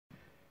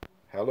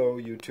Hello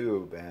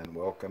YouTube and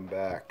welcome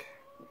back.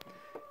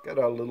 Got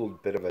a little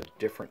bit of a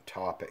different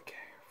topic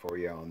for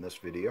you on this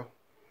video.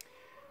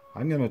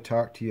 I'm going to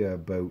talk to you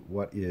about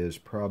what is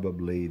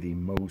probably the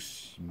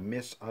most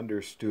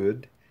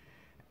misunderstood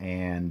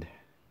and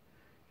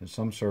in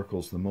some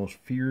circles the most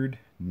feared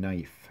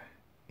knife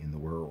in the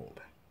world.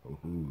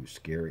 Ooh,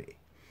 scary.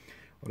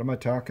 What am I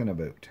talking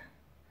about?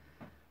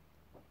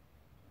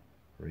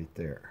 Right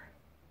there.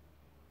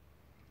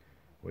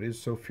 What is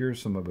so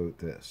fearsome about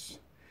this?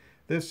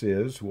 This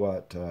is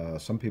what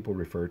some people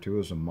refer to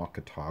as a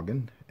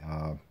Mocotaugan.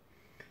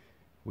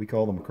 We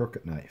call them a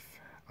crooked knife.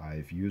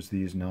 I've used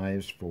these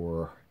knives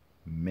for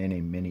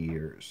many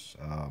years.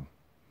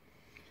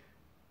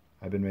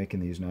 I've been making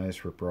these knives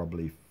for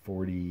probably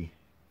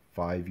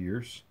 45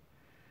 years.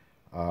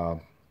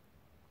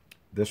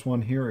 This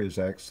one here is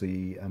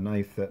actually a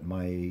knife that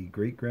my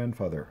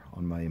great-grandfather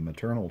on my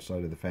maternal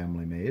side of the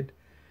family made.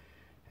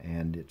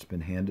 And it's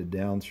been handed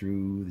down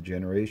through the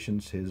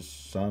generations. His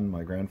son,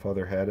 my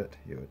grandfather, had it.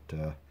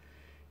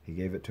 He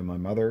gave it to my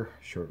mother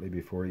shortly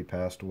before he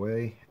passed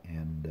away,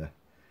 and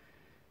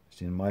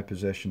it's in my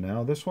possession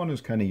now. This one is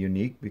kind of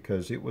unique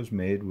because it was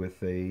made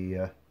with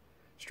a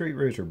straight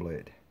razor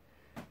blade.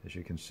 As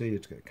you can see,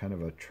 it's got kind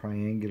of a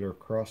triangular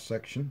cross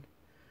section.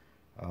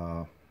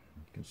 You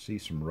can see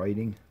some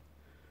writing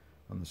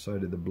on the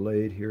side of the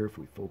blade here if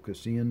we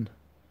focus in.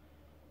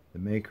 The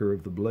maker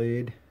of the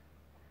blade.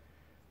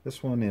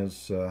 This one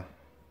is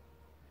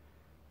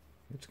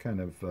it's kind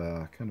of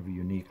a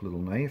unique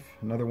little knife.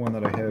 Another one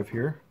that I have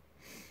here.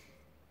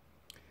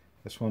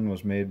 This one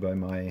was made by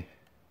my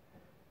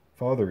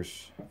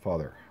father's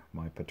father,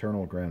 my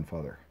paternal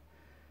grandfather.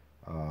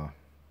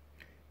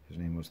 His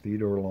name was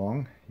Theodore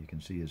Long. You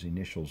can see his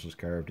initials is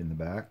carved in the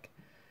back.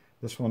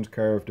 This one's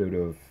carved out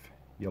of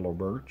yellow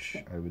birch,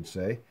 I would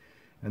say.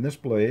 And this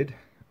blade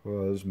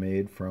was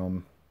made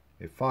from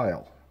a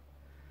file.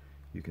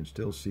 You can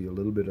still see a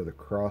little bit of the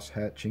cross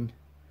hatching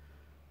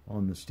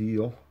on the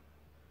steel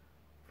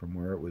from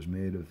where it was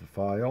made of the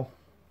file.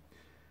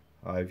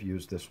 I've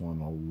used this one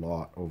a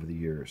lot over the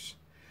years.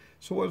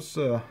 So what's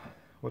a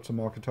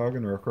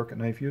Mocotaugan or a crooked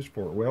knife used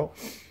for? Well,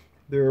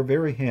 they're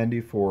very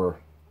handy for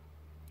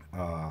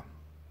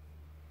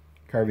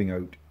carving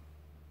out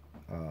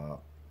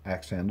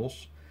axe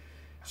handles,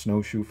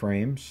 snowshoe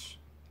frames,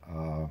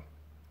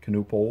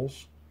 canoe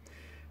poles.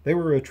 They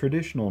were a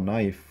traditional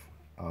knife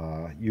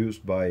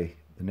used by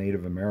the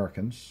Native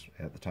Americans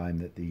at the time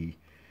that the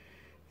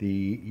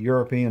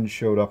Europeans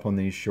showed up on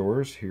these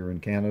shores here in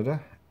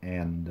Canada,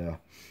 and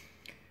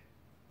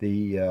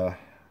the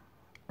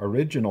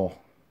original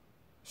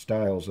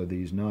styles of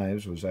these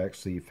knives was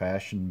actually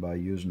fashioned by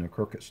using a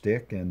crooked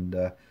stick and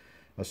a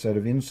set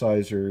of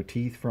incisor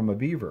teeth from a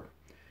beaver.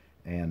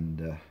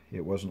 And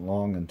it wasn't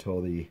long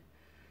until the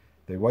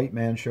white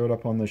man showed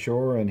up on the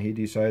shore and he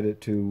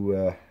decided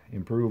to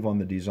improve on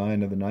the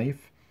design of the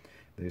knife.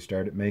 They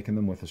started making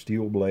them with a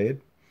steel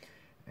blade,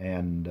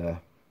 and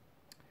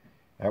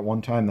at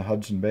one time the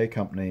Hudson Bay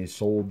Company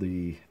sold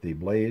the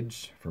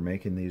blades for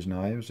making these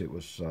knives. It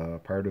was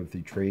part of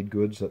the trade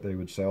goods that they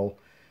would sell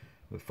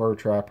with fur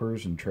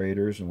trappers and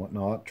traders and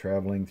whatnot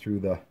traveling through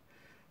the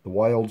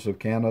wilds of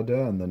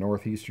Canada and the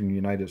northeastern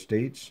United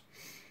States.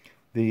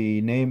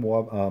 The name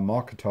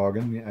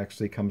Mocotaugan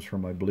actually comes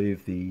from, I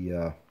believe,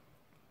 the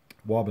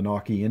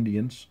Wabanaki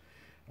Indians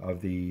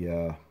of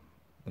the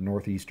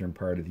northeastern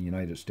part of the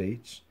United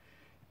States,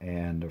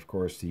 and of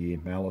course the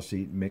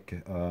Maliseet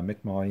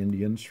Mi'kmaq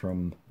Indians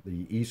from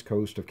the east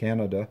coast of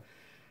Canada.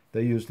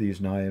 They use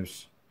these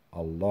knives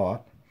a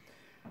lot.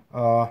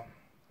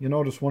 You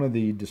notice one of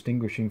the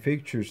distinguishing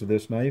features of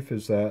this knife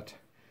is that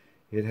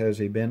it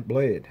has a bent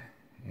blade,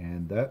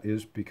 and that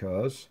is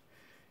because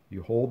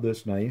you hold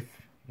this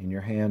knife in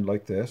your hand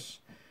like this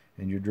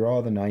and you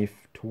draw the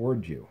knife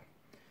toward you,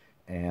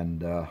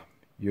 and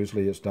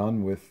usually it's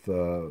done with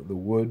the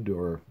wood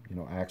or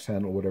axe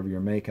handle, whatever you're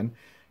making,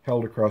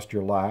 held across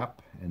your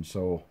lap. And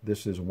so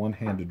this is a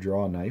one-handed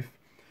draw knife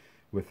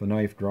with the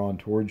knife drawn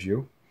towards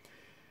you.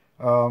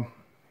 There's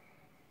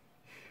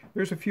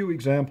a few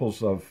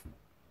examples of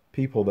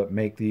people that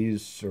make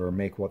these, or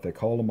make what they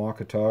call a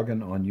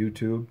Mocotaugan, on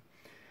YouTube.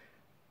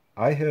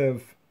 I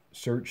have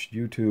searched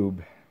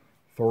YouTube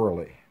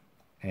thoroughly,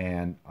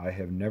 and I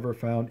have never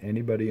found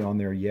anybody on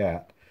there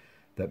yet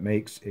that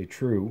makes a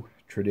true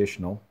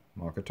traditional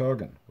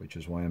Mocotaugan, which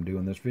is why I'm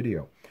doing this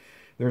video.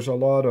 There's a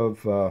lot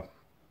of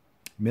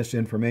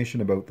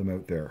misinformation about them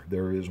out there.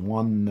 There is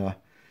one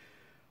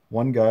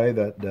guy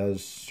that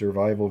does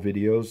survival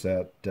videos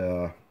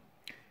that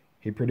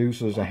he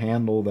produces a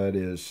handle that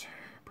is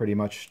pretty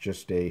much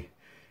just a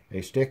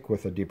stick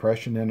with a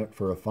depression in it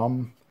for a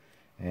thumb,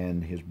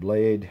 and his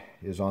blade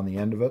is on the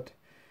end of it,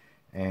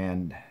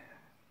 and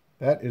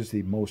that is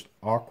the most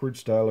awkward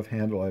style of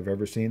handle I've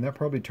ever seen. That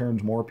probably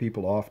turns more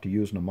people off to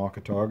using a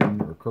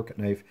Mocotaugan or a crooked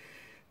knife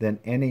than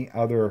any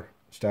other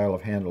style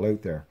of handle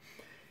out there.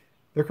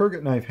 The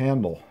crooked knife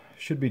handle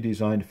should be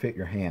designed to fit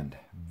your hand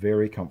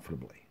very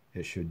comfortably.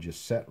 It should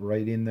just set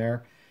right in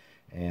there,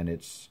 and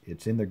it's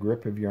in the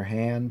grip of your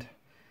hand.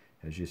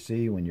 As you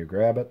see when you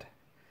grab it,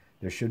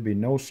 There should be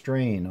no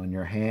strain on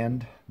your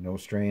hand, no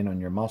strain on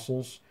your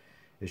muscles.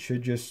 It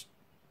should just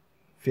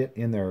fit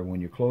in there.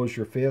 When you close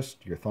your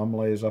fist, your thumb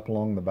lays up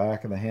along the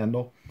back of the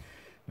handle.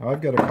 Now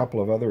I've got a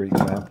couple of other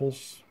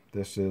examples.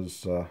 This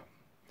is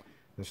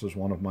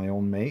one of my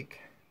own make,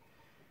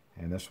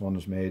 and this one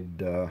is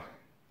made. I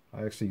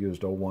actually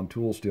used 01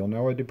 tool steel.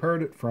 Now I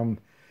departed from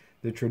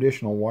the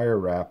traditional wire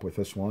wrap with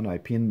this one. I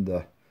pinned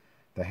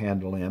the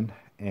handle in,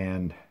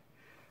 and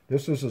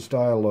this is a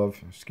style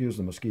of, excuse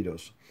the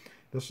mosquitoes,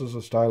 this is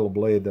a style of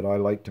blade that I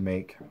like to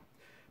make.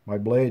 My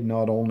blade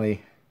not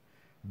only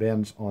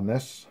bends on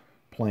this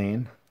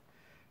plane,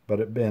 but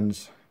it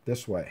bends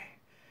this way.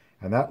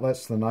 And that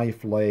lets the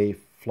knife lay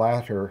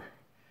flatter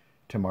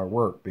to my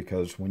work,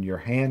 because when your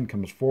hand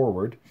comes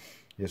forward,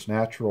 it's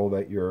natural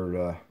that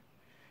your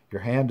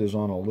hand is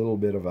on a little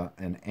bit of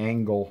an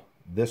angle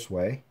this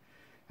way.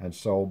 And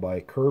so by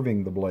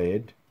curving the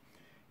blade,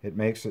 it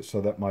makes it so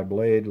that my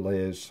blade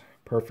lays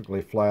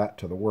perfectly flat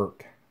to the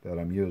work that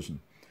I'm using.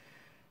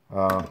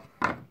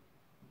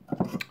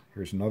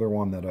 Here's another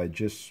one that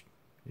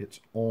it's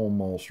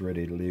almost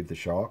ready to leave the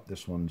shop.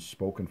 This one's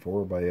spoken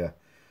for by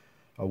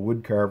a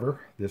wood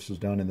carver. This is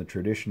done in the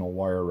traditional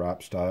wire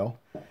wrap style.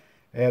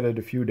 Added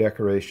a few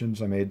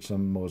decorations. I made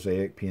some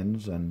mosaic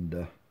pins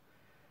and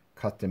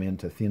cut them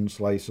into thin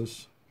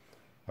slices.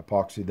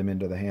 Epoxied them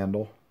into the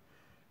handle.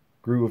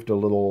 Grooved a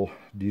little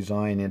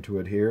design into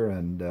it here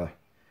and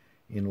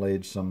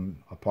inlaid some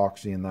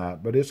epoxy in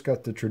that. But it's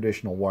got the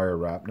traditional wire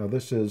wrap. Now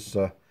this is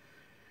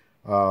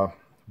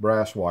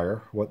brass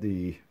wire, what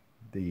the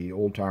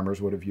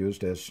old-timers would have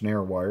used as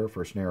snare wire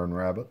for snaring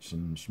rabbits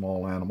and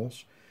small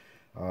animals.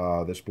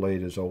 This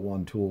blade is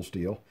 01 tool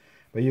steel.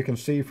 But you can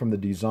see from the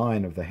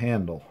design of the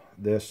handle,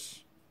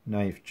 this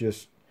knife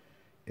just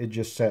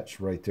sets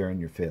right there in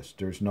your fist.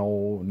 There's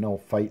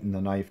no fighting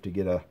the knife to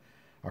get a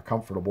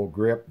comfortable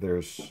grip.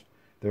 There's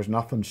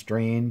nothing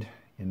strained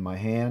in my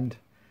hand.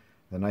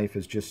 The knife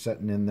is just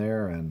sitting in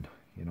there, and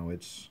you know,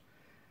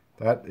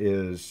 that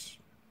is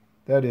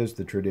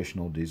the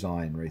traditional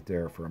design right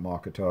there for a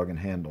Mocotaugan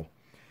handle.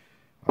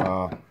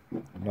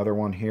 Another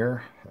one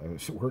here. I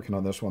was working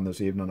on this one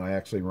this evening. I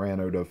actually ran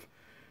out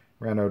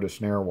of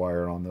snare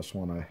wire on this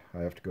one. I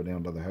have to go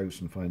down to the house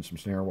and find some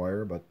snare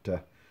wire, but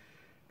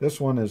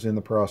this one is in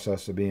the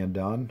process of being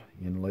done.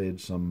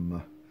 Inlaid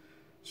some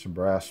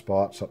brass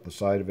spots up the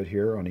side of it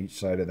here on each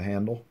side of the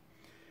handle,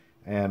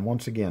 and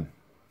once again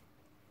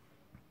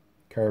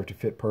carved to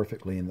fit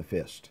perfectly in the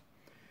fist.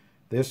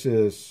 This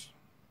is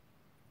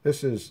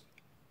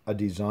a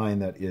design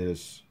that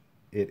is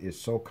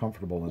so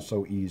comfortable and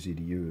so easy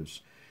to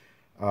use.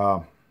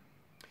 The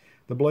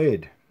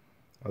blade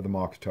of the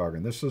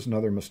Mocotaugan. This is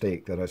another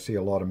mistake that I see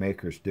a lot of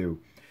makers do.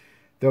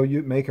 They'll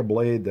make a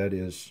blade that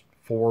is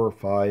 4 or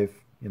 5.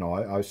 You know,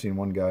 I've seen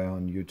one guy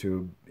on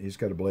YouTube. He's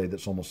got a blade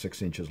that's almost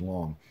 6 inches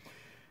long.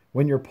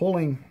 When you're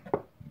pulling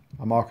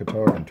a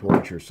Mocotaugan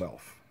towards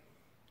yourself,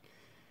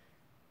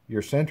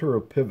 your center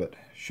of pivot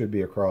should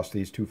be across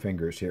these two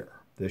fingers here.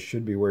 This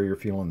should be where you're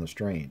feeling the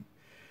strain.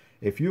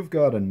 If you've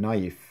got a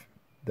knife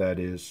that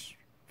is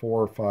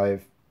 4 or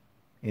 5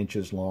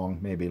 inches long,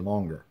 maybe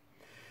longer,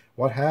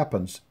 what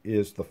happens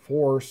is the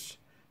force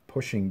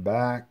pushing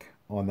back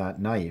on that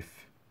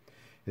knife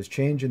is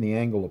changing the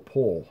angle of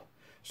pull.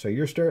 So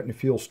you're starting to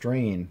feel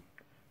strain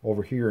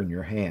over here in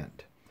your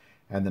hand.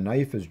 And the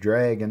knife is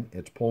dragging,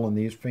 it's pulling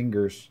these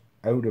fingers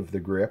out of the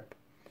grip,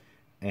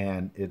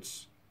 and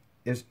it's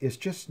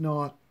just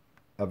not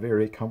a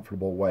very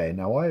comfortable way.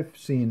 Now I've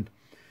seen,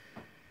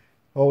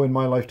 in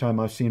my lifetime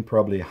I've seen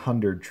probably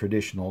 100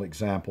 traditional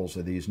examples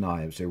of these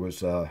knives. There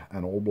was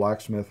an old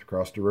blacksmith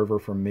across the river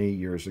from me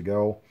years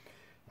ago.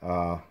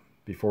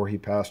 Before he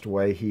passed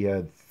away, he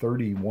had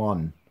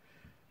 31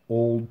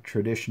 old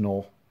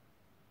traditional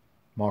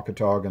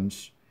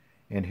Mocotaugans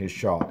in his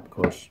shop. Of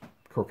course,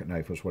 crooked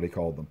knife was what he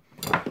called them.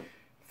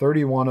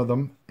 31 of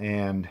them,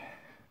 and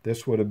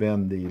this would have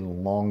been the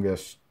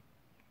longest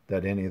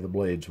that any of the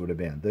blades would have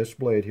been. This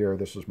blade here,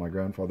 this is my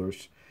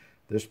grandfather's.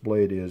 This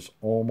blade is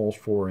almost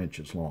 4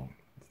 inches long.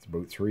 It's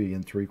about 3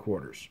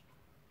 3/4.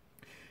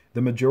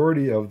 The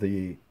majority of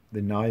the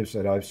knives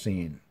that I've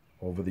seen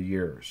over the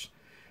years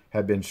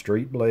have been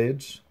straight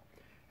blades,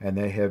 and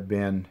they have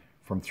been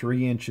from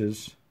 3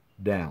 inches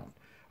down.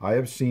 I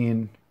have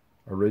seen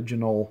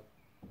original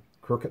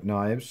crooked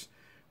knives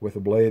with a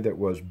blade that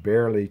was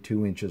barely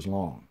 2 inches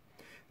long.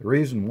 The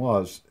reason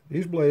was,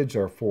 these blades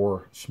are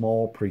for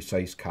small,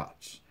 precise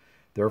cuts.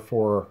 They're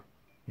for,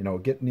 you know,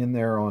 getting in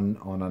there on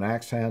an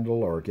axe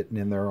handle or getting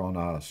in there on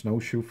a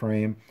snowshoe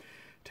frame,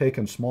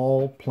 taking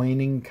small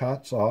planing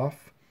cuts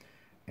off,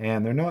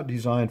 and they're not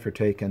designed for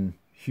taking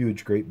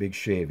huge, great big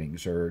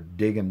shavings or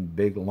digging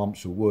big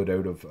lumps of wood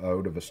out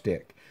of a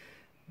stick.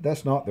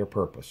 That's not their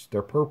purpose.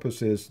 Their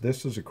purpose is,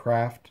 this is a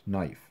craft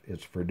knife.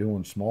 It's for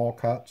doing small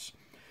cuts,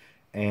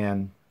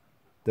 and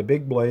the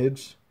big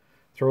blades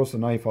throws the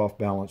knife off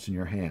balance in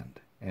your hand.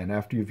 And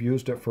after you've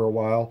used it for a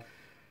while,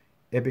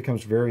 it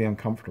becomes very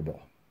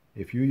uncomfortable.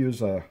 If you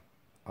use a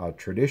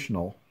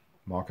traditional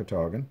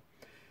Mocotaugan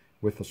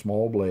with a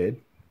small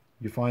blade,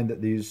 you find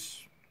that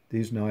these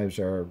these knives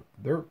are,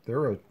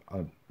 they're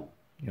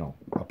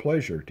a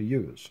pleasure to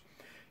use.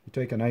 You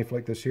take a knife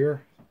like this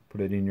here, put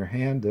it in your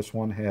hand. This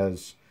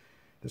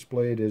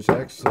blade is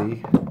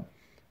actually,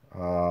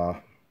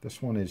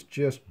 this one is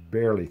just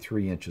barely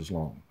 3 inches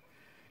long.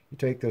 You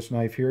take this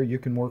knife here, you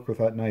can work with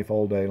that knife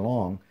all day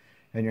long,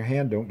 and your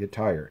hand don't get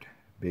tired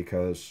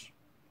because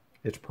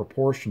it's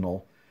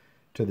proportional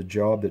to the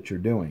job that you're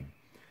doing.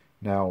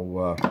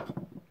 Now,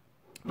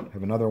 I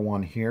have another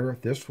one here.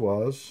 This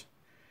was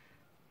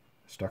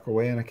stuck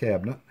away in a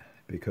cabinet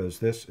because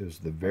this is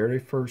the very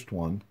first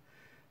one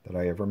that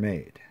I ever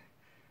made.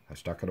 I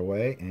stuck it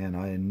away and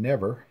I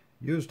never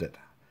used it.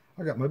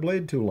 I got my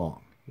blade too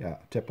long. Yeah,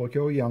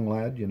 typical young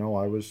lad. You know,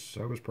 I was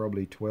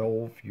probably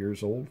 12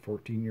 years old,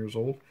 14 years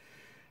old.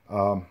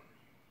 I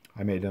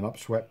made an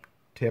upswept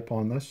tip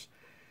on this.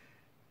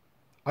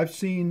 I've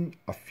seen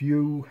a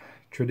few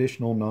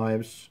traditional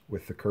knives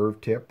with the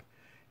curved tip.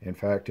 In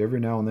fact, every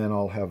now and then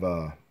I'll have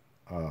a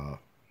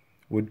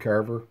wood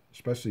carver,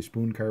 especially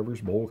spoon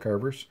carvers, bowl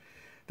carvers,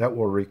 that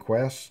will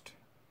request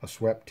a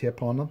swept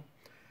tip on them.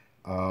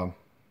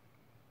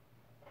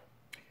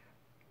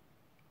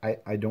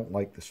 I don't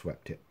like the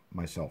swept tip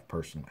myself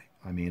personally.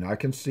 I mean, I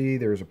can see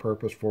there's a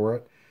purpose for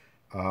it.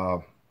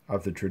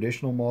 Of the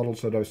traditional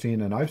models that I've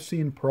seen, and I've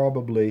seen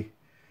probably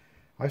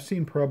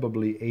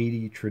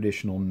 80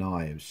 traditional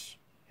knives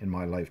in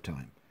my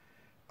lifetime.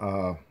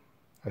 I've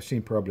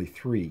seen probably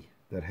 3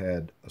 that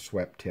had a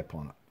swept tip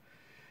on it.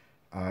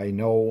 I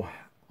know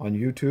on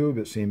YouTube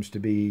it seems to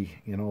be,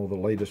 you know, the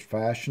latest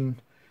fashion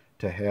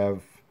to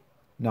have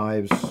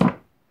knives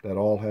that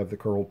all have the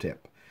curl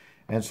tip.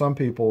 And some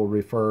people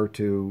refer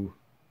to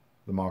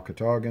the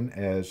Mocotaugan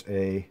as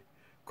a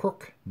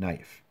crook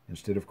knife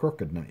instead of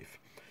crooked knife.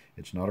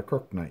 It's not a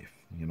crook knife.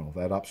 You know,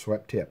 that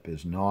upswept tip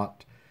is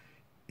not,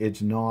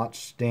 it's not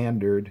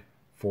standard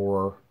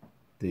for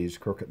these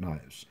crooked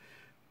knives.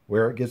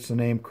 Where it gets the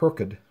name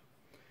crooked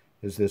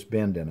is this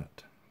bend in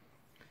it.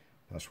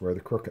 That's where the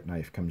crooked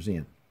knife comes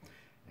in.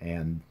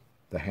 And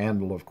the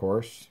handle, of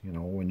course, you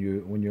know, when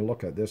you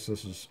look at this,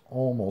 this is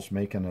almost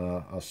making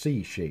a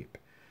C shape.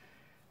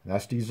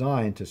 That's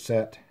designed to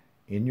set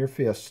in your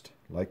fist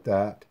like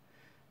that,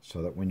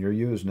 so that when you're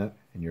using it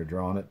and you're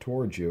drawing it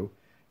towards you,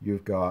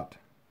 you've got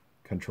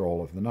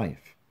control of the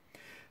knife.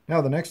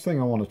 Now, the next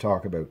thing I want to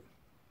talk about.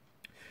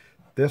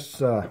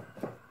 This I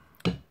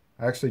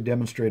actually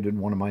demonstrated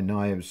one of my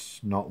knives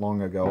not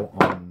long ago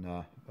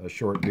on a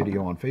short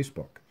video on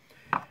Facebook.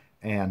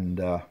 And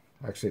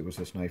actually it was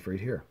this knife right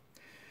here.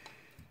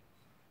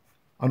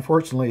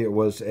 Unfortunately, it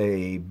was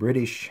a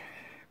British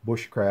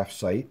bushcraft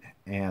site,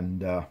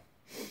 and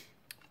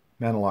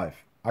man alive,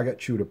 I got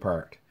chewed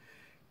apart.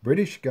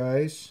 British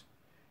guys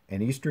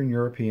and Eastern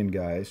European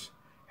guys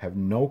have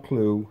no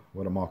clue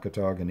what a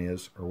Mocotaugan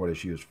is or what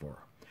it's used for.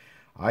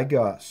 I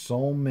got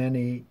so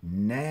many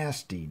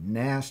nasty,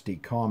 nasty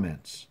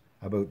comments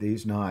about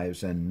these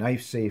knives and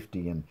knife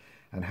safety,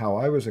 and how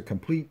I was a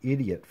complete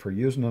idiot for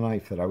using a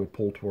knife that I would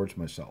pull towards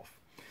myself.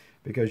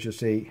 Because you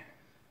see,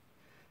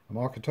 a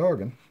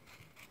Mocotaugan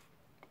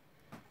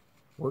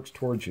works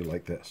towards you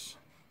like this.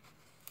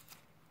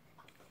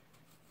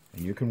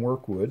 And you can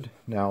work wood.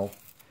 Now,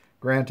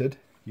 granted,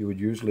 you would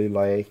usually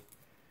lay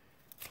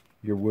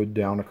your wood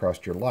down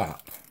across your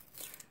lap,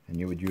 and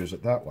you would use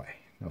it that way.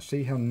 Now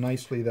see how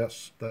nicely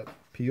that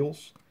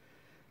peels?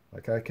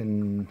 Like I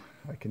can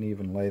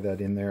even lay that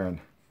in there, and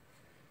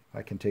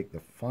I can take the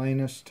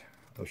finest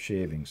of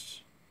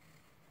shavings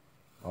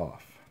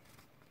off.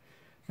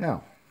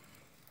 Now,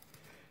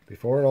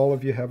 before all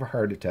of you have a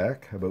heart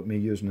attack about me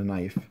using a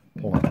knife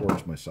pulling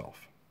towards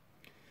myself,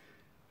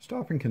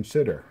 stop and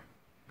consider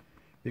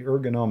the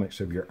ergonomics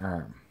of your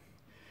arm.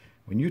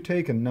 When you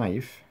take a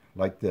knife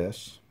like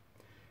this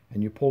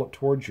and you pull it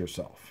towards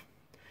yourself,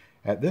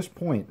 at this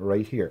point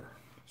right here,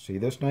 see,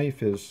 this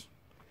knife it's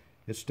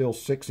still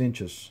 6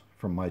 inches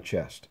from my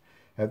chest.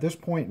 At this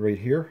point right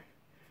here,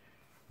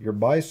 your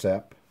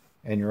bicep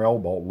and your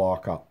elbow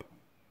lock up.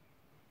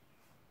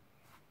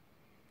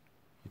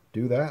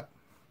 Do that?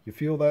 You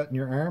feel that in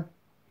your arm?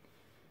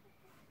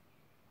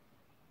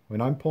 When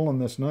I'm pulling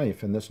this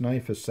knife, and this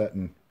knife is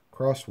setting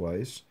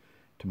crosswise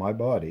to my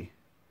body,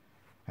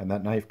 and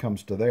that knife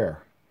comes to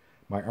there,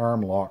 my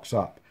arm locks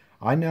up.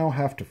 I now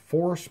have to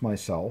force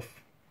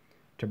myself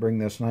to bring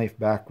this knife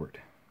backward.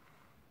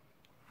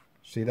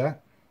 See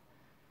that?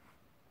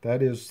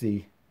 That is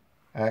the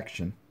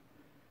action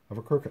of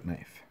a crooked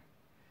knife.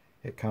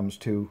 It comes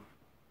to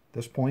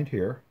this point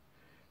here,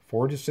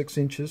 4 to 6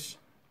 inches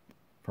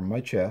from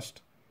my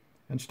chest,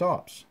 and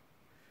stops.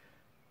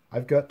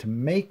 I've got to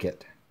make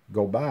it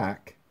go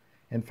back.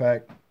 In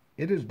fact,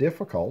 it is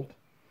difficult.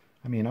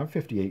 I mean, I'm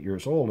 58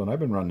 years old and I've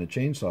been running a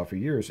chainsaw for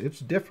years.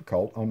 It's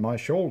difficult on my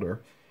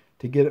shoulder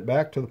to get it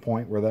back to the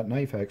point where that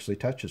knife actually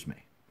touches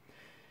me.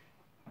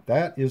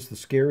 That is the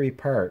scary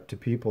part to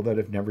people that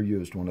have never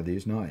used one of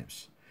these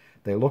knives.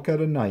 They look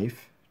at a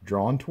knife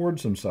drawn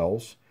towards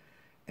themselves,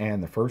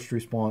 and the first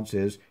response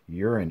is,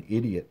 "You're an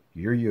idiot.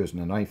 You're using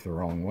a knife the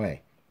wrong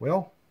way."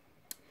 Well,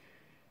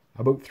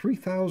 about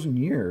 3,000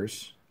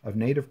 years of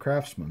native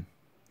craftsmen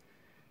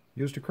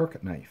used a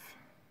crooked knife.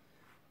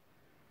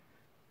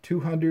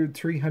 200,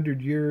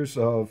 300 years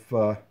of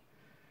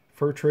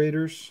fur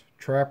traders,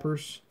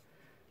 trappers,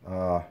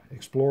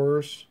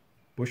 explorers,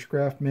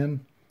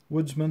 bushcraftmen,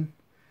 woodsmen,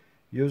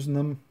 using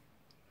them.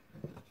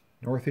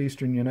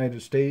 Northeastern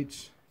United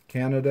States,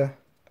 Canada.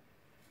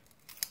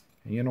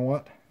 And you know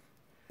what?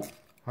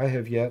 I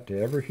have yet to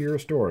ever hear a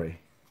story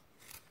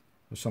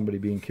of somebody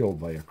being killed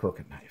by a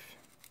crooked knife.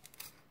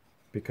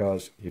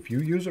 Because if you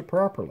use it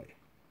properly,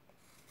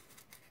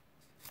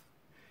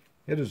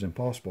 it is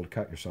impossible to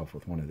cut yourself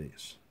with one of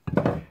these.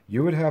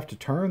 You would have to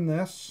turn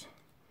this,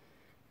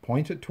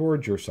 point it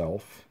towards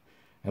yourself,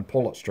 and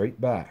pull it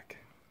straight back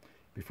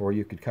before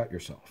you could cut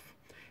yourself.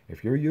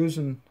 If you're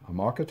using a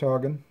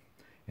Mocotaugan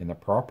in the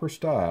proper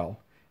style,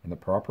 in the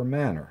proper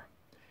manner,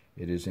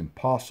 it is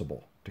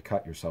impossible to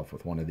cut yourself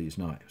with one of these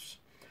knives.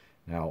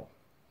 Now,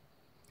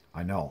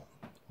 I know,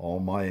 all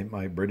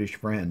my British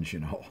friends, you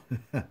know,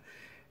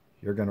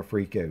 you're going to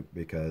freak out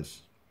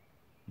because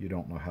you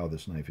don't know how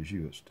this knife is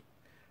used.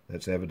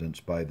 That's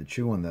evidenced by the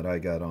chewing that I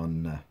got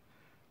on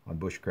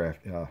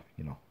Bushcraft,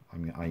 you know,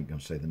 I ain't going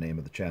to say the name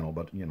of the channel,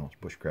 but, you know,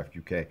 it's Bushcraft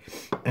UK.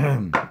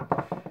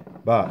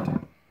 But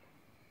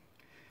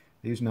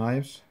these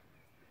knives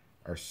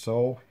are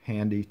so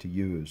handy to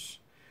use.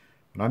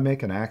 When I'm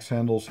making axe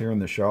handles here in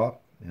the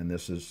shop, and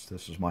this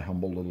is my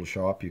humble little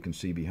shop you can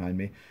see behind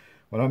me.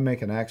 When I'm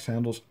making axe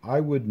handles, I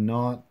would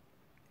not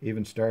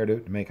even start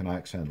out to make an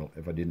axe handle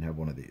if I didn't have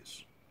one of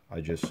these.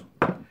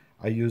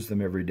 I use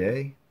them every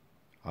day.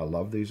 I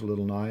love these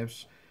little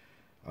knives.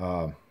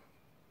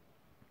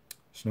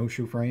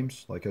 Snowshoe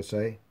frames, like I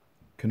say,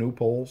 canoe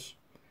poles.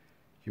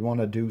 If you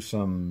want to do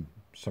some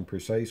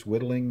precise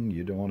whittling,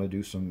 you don't want to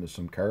do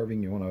some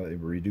carving, you want to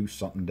reduce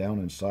something down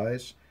in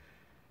size,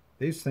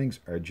 these things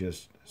are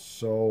just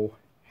so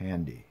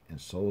handy and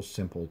so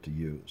simple to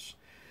use.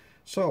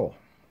 So,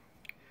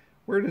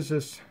 where does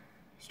this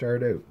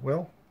start out?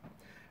 Well,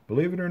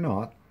 believe it or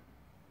not,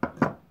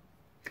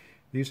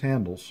 these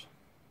handles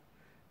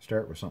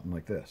start with something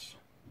like this.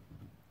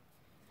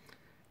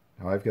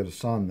 Now, I've got a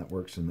son that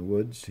works in the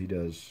woods. He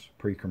does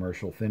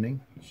pre-commercial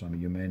thinning. Some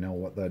of you may know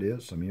what that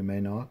is, some of you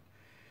may not.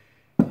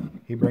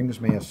 He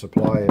brings me a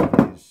supply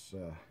of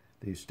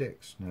these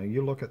sticks. Now,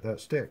 you look at that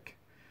stick,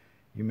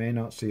 you may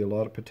not see a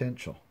lot of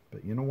potential,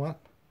 but you know what?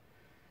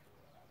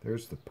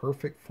 There's the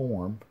perfect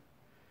form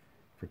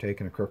for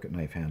taking a crooked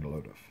knife handle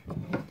out of.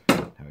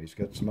 Now, he's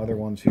got some other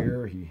ones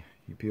here. He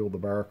peeled the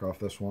bark off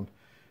this one.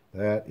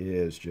 That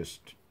is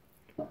just,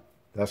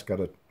 that's got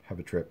to have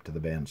a trip to the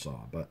bandsaw,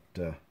 but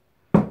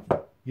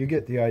you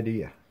get the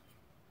idea.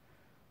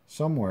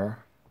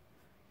 Somewhere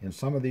in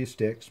some of these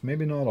sticks,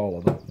 maybe not all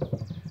of them,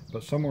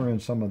 but somewhere in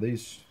some of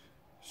these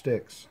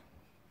sticks,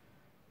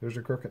 there's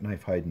a crooked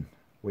knife hiding,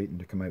 waiting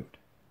to come out.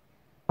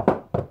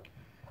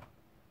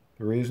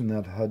 The reason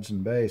that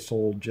Hudson Bay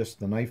sold just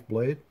the knife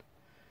blade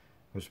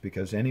was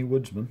because any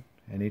woodsman,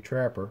 any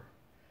trapper,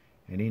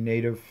 any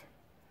native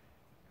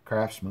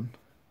craftsman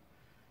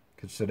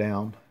could sit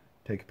down,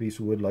 take a piece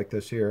of wood like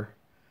this here,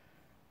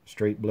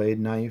 straight blade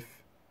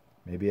knife,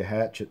 maybe a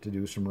hatchet to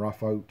do some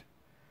rough out,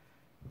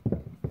 a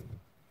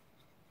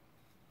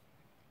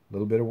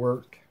little bit of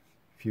work,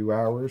 a few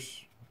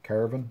hours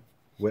carving,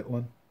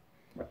 whittling,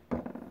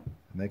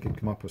 and they could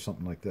come up with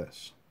something like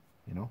this,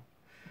 you know.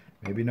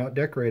 Maybe not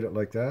decorate it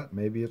like that.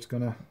 Maybe it's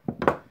gonna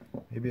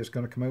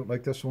come out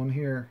like this one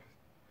here.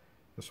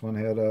 This one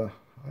had a,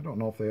 I don't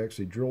know if they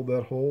actually drilled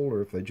that hole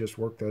or if they just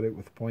worked that out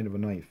with the point of a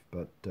knife,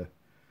 but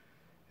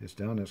it's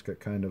down. It's got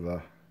kind of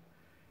a,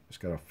 it's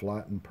got a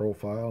flattened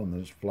profile and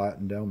then it's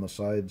flattened down the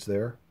sides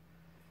there.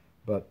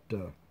 But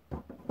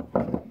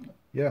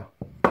yeah,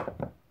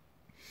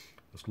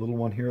 this little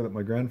one here that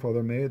my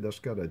grandfather made, that's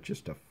got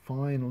just a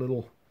fine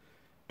little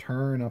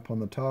turn up on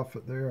the top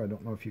of it there. I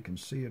don't know if you can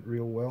see it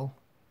real well.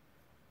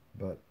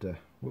 But,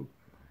 whoop,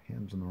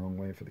 hands in the wrong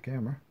way for the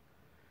camera.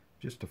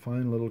 Just a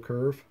fine little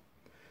curve.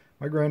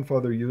 My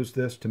grandfather used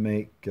this to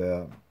make,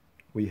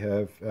 we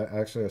have,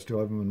 actually I still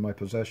have them in my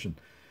possession,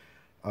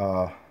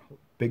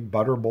 big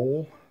butter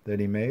bowl that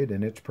he made,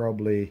 and it's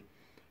probably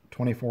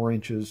 24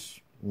 inches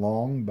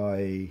long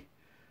by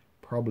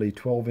probably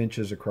 12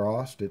 inches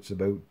across. It's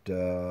about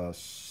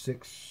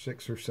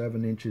 6 or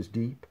 7 inches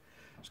deep.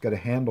 It's got a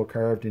handle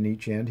carved in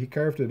each end. He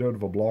carved it out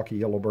of a block of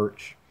yellow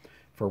birch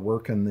for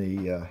working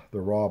the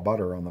raw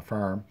butter on the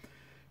farm,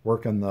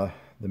 working the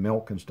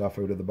milk and stuff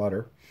out of the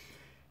butter.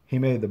 He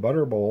made the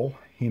butter bowl.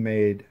 He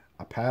made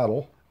a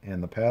paddle,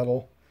 and the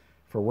paddle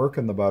for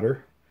working the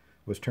butter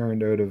was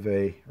turned out of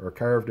a, or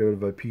carved out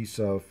of a piece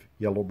of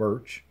yellow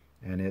birch,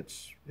 and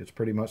it's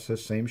pretty much the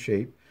same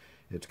shape.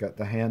 It's got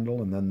the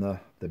handle, and then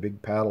the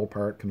big paddle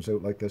part comes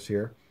out like this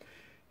here.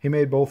 He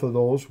made both of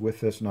those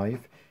with this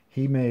knife.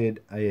 He made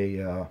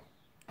the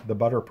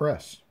butter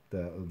press,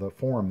 the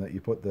form that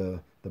you put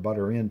the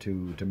butter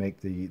into to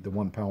make the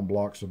 1 pound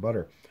blocks of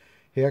butter.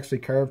 He actually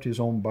carved his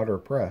own butter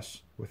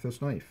press with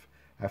this knife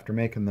after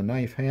making the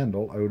knife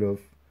handle out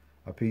of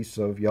a piece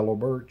of yellow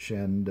birch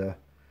and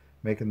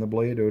making the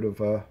blade out of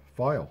a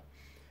file.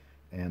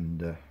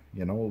 And,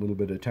 you know, a little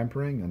bit of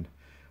tempering. And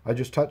I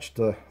just touched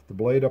the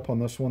blade up on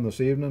this one this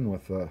evening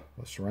with a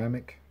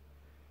ceramic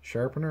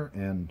sharpener,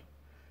 and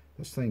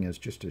this thing is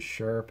just as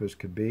sharp as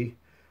could be.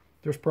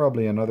 There's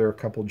probably another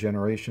couple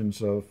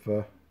generations of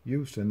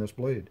use in this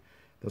blade.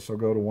 This will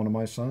go to one of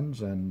my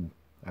sons, and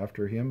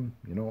after him,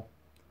 you know,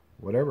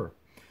 whatever.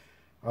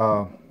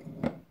 I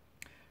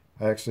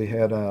actually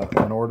had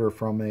an order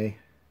from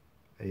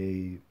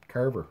a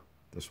carver.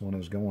 This one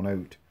is going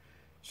out.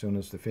 As soon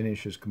as the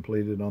finish is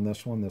completed on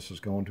this one, this is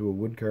going to a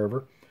wood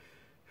carver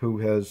who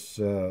has,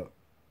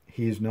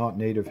 he's not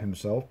native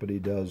himself, but he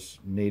does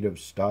native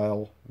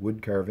style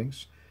wood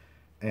carvings.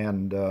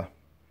 And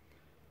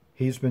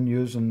he's been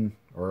using,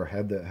 or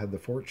had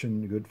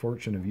the good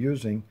fortune of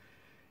using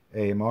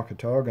a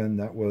Mocotaugan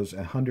that was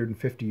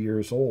 150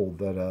 years old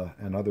that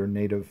another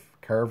native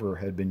carver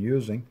had been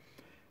using.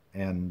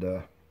 And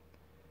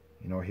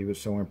you know, he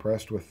was so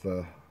impressed with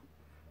the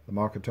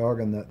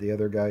Mocotaugan that the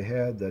other guy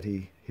had that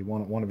he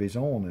wanted one of his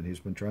own, and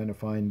he's been trying to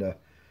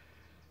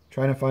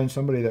find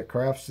somebody that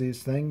crafts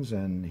these things.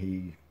 And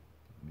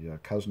a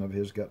cousin of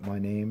his got my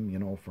name, you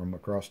know, from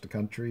across the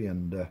country,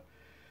 and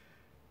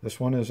this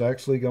one is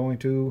actually going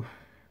to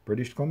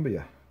British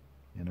Columbia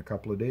in a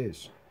couple of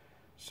days.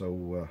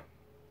 So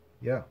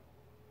yeah,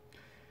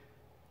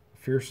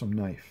 fearsome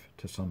knife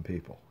to some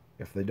people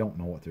if they don't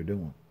know what they're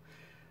doing.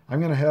 I'm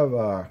going to have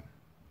a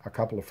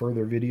couple of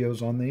further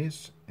videos on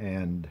these,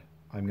 and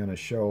I'm going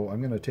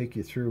to take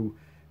you through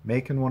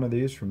making one of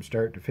these from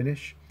start to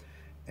finish,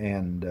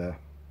 and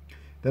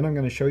then I'm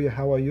going to show you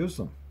how I use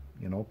them.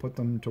 You know, put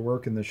them to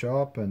work in the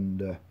shop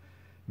and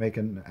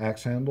making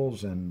axe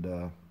handles,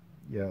 and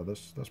yeah,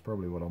 that's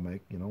probably what I'll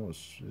make. You know,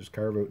 is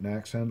carve out an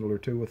axe handle or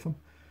two with them.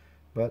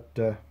 But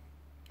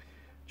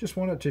just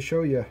wanted to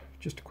show you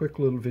just a quick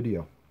little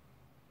video,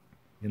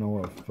 you know,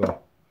 of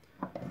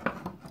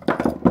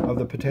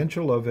the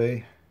potential of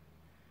a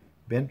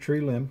bent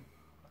tree limb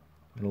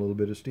and a little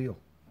bit of steel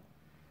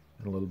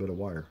and a little bit of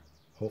wire.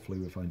 Hopefully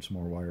we find some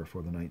more wire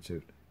for the night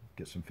suit.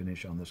 Get some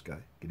finish on this guy.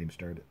 Get him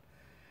started.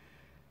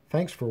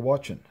 Thanks for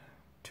watching.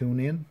 Tune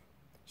in,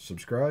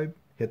 subscribe,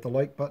 hit the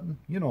like button.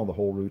 You know the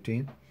whole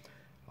routine.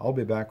 I'll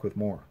be back with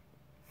more.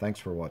 Thanks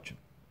for watching.